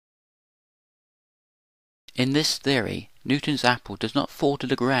In this theory, Newton's apple does not fall to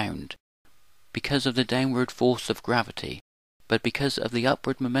the ground because of the downward force of gravity, but because of the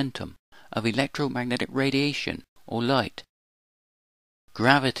upward momentum of electromagnetic radiation or light.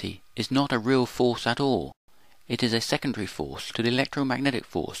 Gravity is not a real force at all. It is a secondary force to the electromagnetic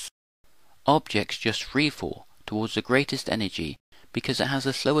force. Objects just freefall towards the greatest energy because it has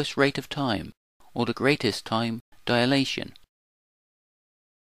the slowest rate of time, or the greatest time dilation.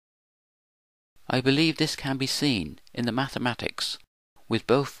 I believe this can be seen in the mathematics, with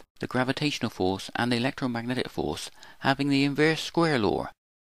both the gravitational force and the electromagnetic force having the inverse square law.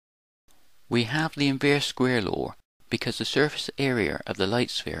 We have the inverse square law because the surface area of the light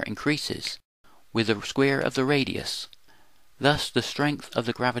sphere increases with the square of the radius. Thus the strength of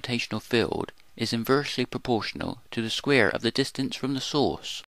the gravitational field is inversely proportional to the square of the distance from the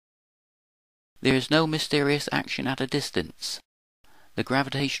source. There is no mysterious action at a distance. The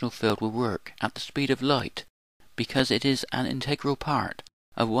gravitational field will work at the speed of light because it is an integral part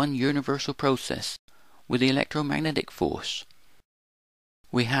of one universal process with the electromagnetic force.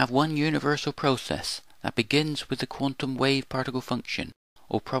 We have one universal process that begins with the quantum wave particle function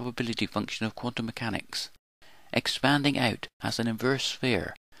or probability function of quantum mechanics, expanding out as an inverse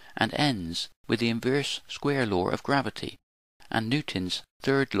sphere, and ends with the inverse square law of gravity and Newton's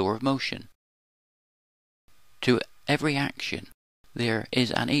third law of motion. To every action there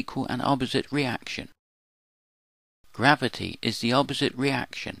is an equal and opposite reaction. Gravity is the opposite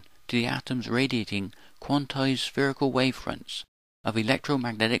reaction to the atoms radiating quantized spherical wavefronts of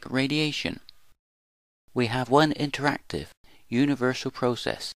electromagnetic radiation. We have one interactive, universal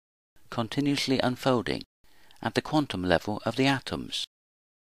process, continuously unfolding at the quantum level of the atoms.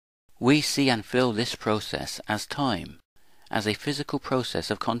 We see and feel this process as time, as a physical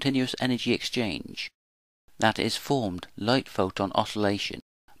process of continuous energy exchange that is formed light-photon oscillation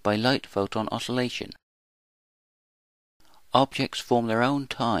by light-photon oscillation. Objects form their own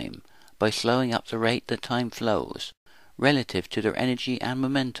time by slowing up the rate that time flows, relative to their energy and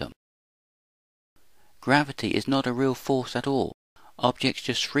momentum. Gravity is not a real force at all. Objects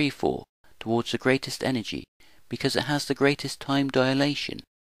just freefall towards the greatest energy because it has the greatest time dilation,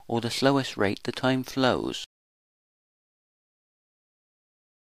 or the slowest rate the time flows.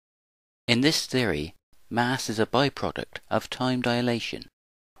 In this theory, mass is a byproduct of time dilation.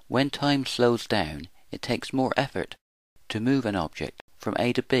 When time slows down, it takes more effort to move an object from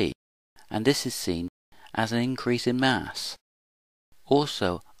A to B, and this is seen as an increase in mass.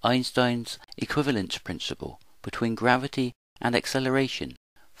 Also, Einstein's equivalence principle between gravity and acceleration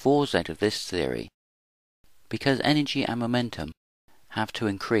falls out of this theory. Because energy and momentum have to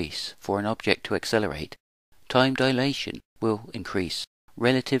increase for an object to accelerate, time dilation will increase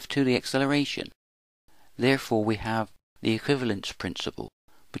relative to the acceleration. Therefore we have the equivalence principle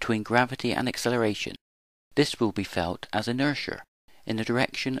between gravity and acceleration. This will be felt as inertia in the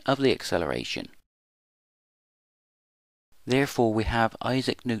direction of the acceleration. Therefore we have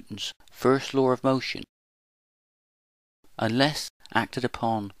Isaac Newton's first law of motion. Unless acted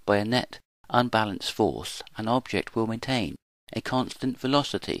upon by a net unbalanced force, an object will maintain a constant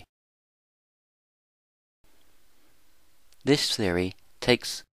velocity. This theory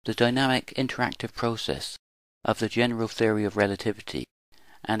takes the dynamic interactive process of the general theory of relativity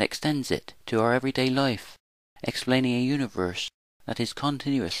and extends it to our everyday life, explaining a universe that is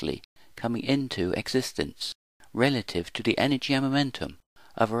continuously coming into existence relative to the energy and momentum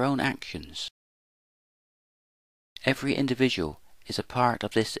of our own actions. Every individual is a part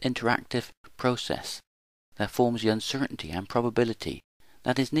of this interactive process that forms the uncertainty and probability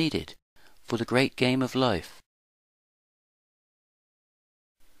that is needed for the great game of life.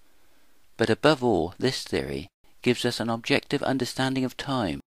 But above all, this theory gives us an objective understanding of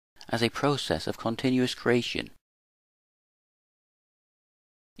time as a process of continuous creation.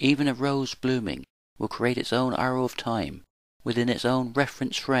 Even a rose blooming will create its own arrow of time within its own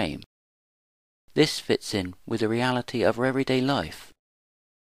reference frame. This fits in with the reality of our everyday life,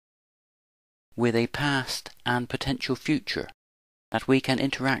 with a past and potential future that we can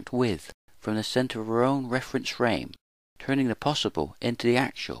interact with from the center of our own reference frame, turning the possible into the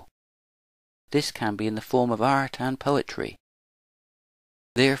actual. This can be in the form of art and poetry.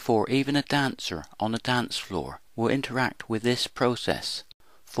 Therefore, even a dancer on the dance floor will interact with this process,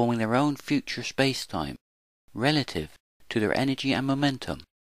 forming their own future space-time, relative to their energy and momentum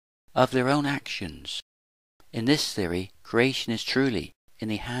of their own actions. In this theory, creation is truly in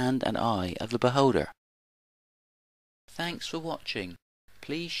the hand and eye of the beholder. Thanks for watching.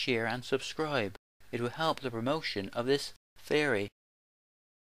 Please share and subscribe. It will help the promotion of this theory.